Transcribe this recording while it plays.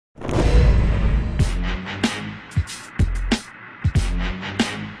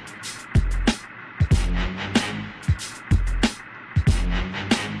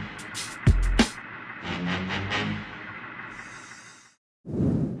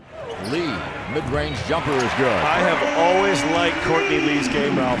Mid-range jumper is good. I have always liked Courtney Lee's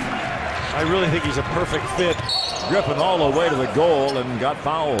game, Ralph. I really think he's a perfect fit. Griffin all the way to the goal and got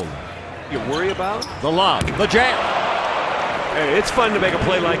fouled. You worry about? The lob, the jam. Hey, it's fun to make a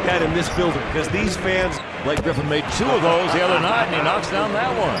play like that in this building because these fans. Blake Griffin made 2 of those the other night, and he knocks down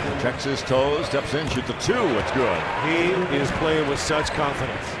that one. Checks his toes, steps in, shoots the 2. It's good. He is playing with such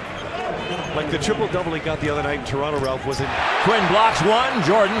confidence. Like the triple-double he got the other night in Toronto, Ralph, was in. Quinn blocks 1.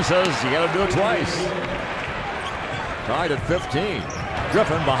 Jordan says you got to do it twice. Tied at 15.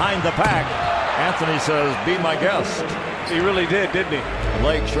 Griffin behind the pack. Anthony says, be my guest. He really did, didn't he?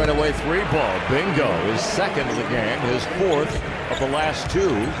 Blake straight away 3-ball. Bingo. His 2nd of the game. His 4th of the last 2.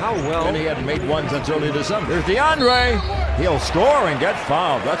 How well? And he hadn't made 1 since early December. There's DeAndre. He'll score and get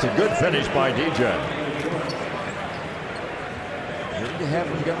fouled. That's a good finish by DJ. Need to have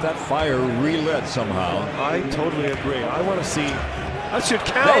him get that fire relit somehow. I totally agree. I want to see. That should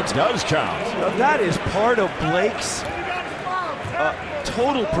count. That does count. Now, that is part of Blake's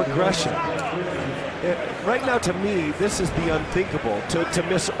total progression. Right now, to me, this is the unthinkable. To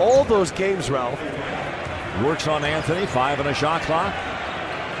miss all those games, Ralph. Works on Anthony. 5 and a shot clock.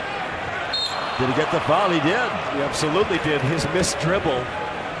 Did he get the foul? He did. He absolutely did. His missed dribble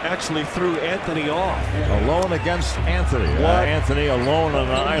actually threw Anthony off. Alone against Anthony. Anthony alone on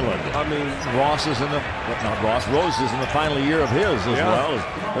an island. I mean, Ross is in the, not Ross, Rose is in the final year of his as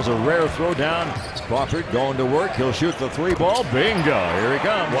well. There's a rare throw down. Crawford going to work. He'll shoot the 3-ball. Bingo. Here he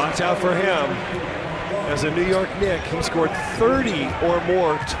comes. Watch out for him. As a New York Knick, he scored 30 or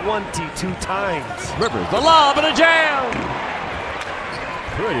more 22 times. Rivers, the lob and a jam.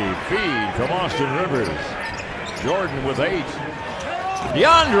 Pretty feed from Austin Rivers. Jordan with 8.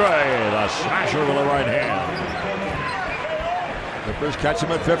 DeAndre, the smasher with the right hand. Clippers catch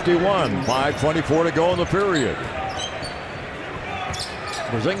him at 51. 5:24 to go in the period.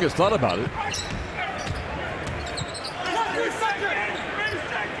 Porzingis thought about it.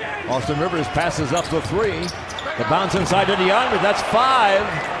 Austin Rivers passes up the 3. The bounce inside to DeAndre. That's 5.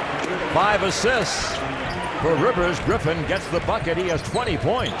 5 assists for Rivers. Griffin gets the bucket. He has 20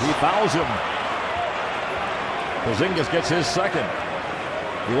 points. He fouls him. Porzingis gets his 2nd.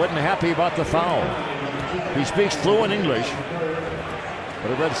 He wasn't happy about the foul. He speaks fluent English,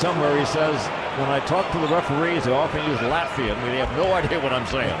 but I read somewhere he says, when I talk to the referees, they often use Latvian. They have no idea what I'm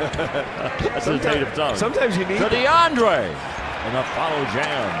saying. That's his native tongue. Sometimes you need to DeAndre. And a follow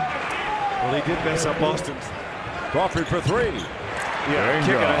jam. Well, he did mess up Boston's. Crawford for 3. Yeah,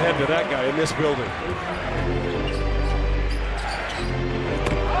 kicking ahead to that guy in this building.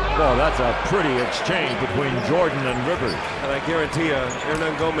 Well, that's a pretty exchange between Jordan and Rivers. And I guarantee you,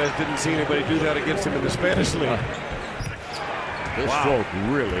 Hernan Gomez didn't see anybody do that against him in the Spanish League. This stroke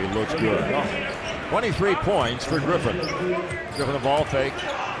really looks good. 23 points for Griffin. Griffin a ball fake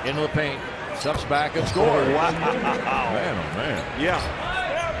into the paint. Steps back and scores. Oh, wow. Man, oh man. Yeah.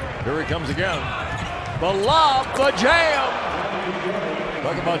 Here he comes again. The lob, the jam.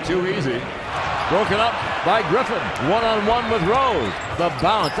 Talk about too easy. Broken up by Griffin. 1-on-1 with Rose. The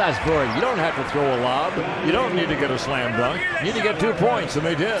bounce, that's good. You don't have to throw a lob. You don't need to get a slam dunk. You need to get 2 points, and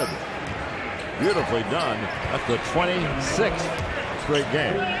they did. Beautifully done. That's the 26th straight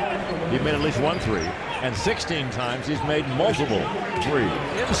game. He made at least 1 3. And 16 times he's made multiple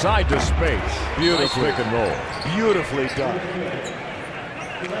 3s. Inside to space. Beautiful pick and roll. Beautifully done.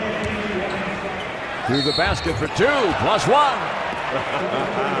 Through the basket for 2, +1.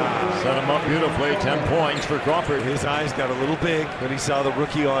 Set him up beautifully. 10 points for Crawford. His eyes got a little big when he saw the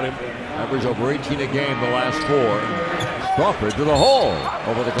rookie on him. Average over 18 a game the last 4. Crawford to the hole.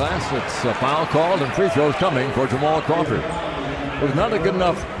 Over the glass. It's a foul called and free throws coming for Jamal Crawford. Was not a good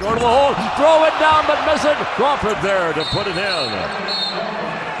enough. Go to the hole. Throw it down but miss it. Crawford there to put it in.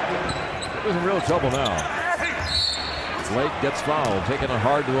 He's in real trouble now. Blake gets fouled. Taking it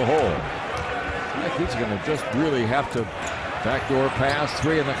hard to the hole. I think he's going to just really have to backdoor pass.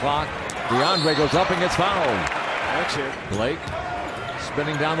 3 in the clock. DeAndre goes up and gets fouled. That's it. Blake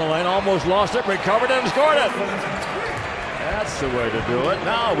spinning down the lane. Almost lost it. Recovered it and scored it. That's the way to do it.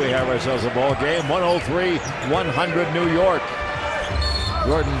 Now we have ourselves a ball game. 103-100 New York.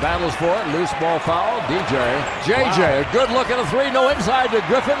 Jordan battles for it. Loose ball foul. JJ, a good look at a 3. No inside to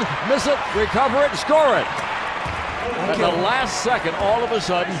Griffin. Miss it. Recover it. Score it. At the last second, all of a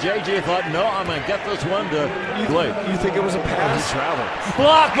sudden, JJ thought, no, I'm going to get this one to Blake. You think it was a pass? He traveled.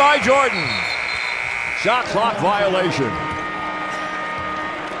 Blocked by Jordan. Shot clock violation.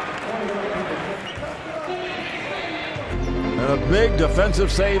 And a big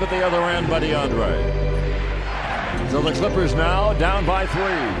defensive save at the other end by DeAndre. So the Clippers now down by 3.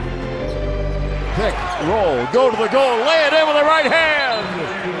 Pick, roll, go to the goal, lay it in with the right hand.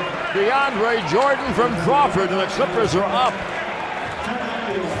 DeAndre Jordan from Crawford, and the Clippers are up.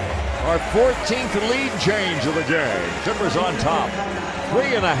 Our 14th lead change of the game. Clippers on top.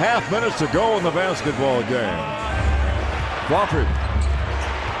 3.5 minutes to go in the basketball game. Crawford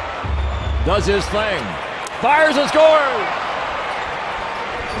does his thing. Fires and scores!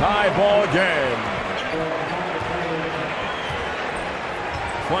 Tie ball game.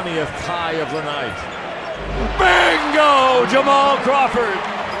 20th tie of the night. Bingo! Jamal Crawford.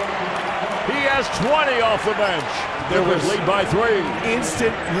 He has 20 off the bench. There was lead by 3.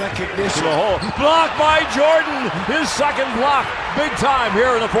 Instant recognition. To the hole. Blocked by Jordan. His second block. Big time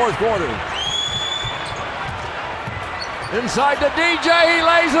here in the fourth quarter. Inside to DJ. He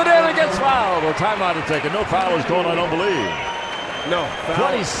lays it in and gets fouled. Well, timeout is taken. No foul is called, I don't believe. No.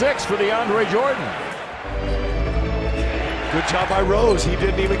 Foul. 26 for DeAndre Jordan. Good job by Rose. He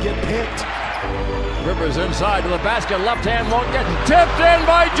didn't even get picked. Rivers inside to the basket. Left hand won't get tipped in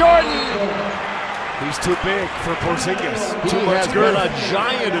by Jordan. He's too big for Porzingis. He Too much has girth. been a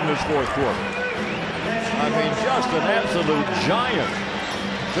giant in this fourth quarter. I mean, just an absolute giant.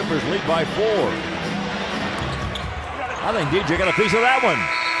 Clippers lead by 4. I think DJ got a piece of that one.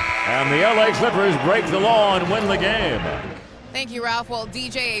 And the LA Clippers break the law and win the game. Thank you, Ralph. Well,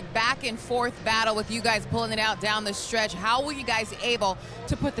 DJ, a back and forth battle with you guys pulling it out down the stretch. How were you guys able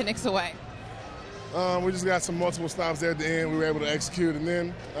to put the Knicks away? We just got some multiple stops there at the end. We were able to execute, and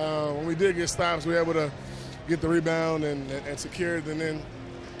then when we did get stops, we were able to get the rebound and secure it, and then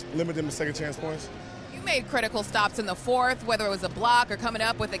limit them to second chance points. You made critical stops in the fourth, whether it was a block or coming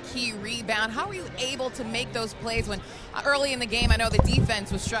up with a key rebound. How were you able to make those plays when early in the game I know the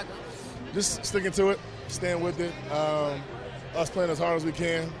defense was struggling? Just sticking to it, staying with it, us playing as hard as we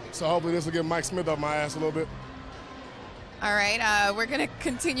can. So hopefully this will get Mike Smith off my ass a little bit. All right, we're going to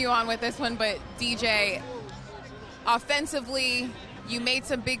continue on with this one, but DJ, offensively, you made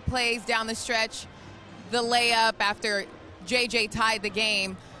some big plays down the stretch. The layup after JJ tied the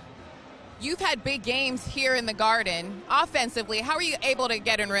game. You've had big games here in the Garden. Offensively, how are you able to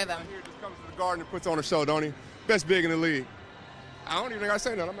get in rhythm? He just comes to the Garden and puts on a show, don't he? Best big in the league. I don't even think I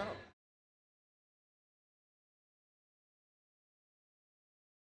say that. I'm out.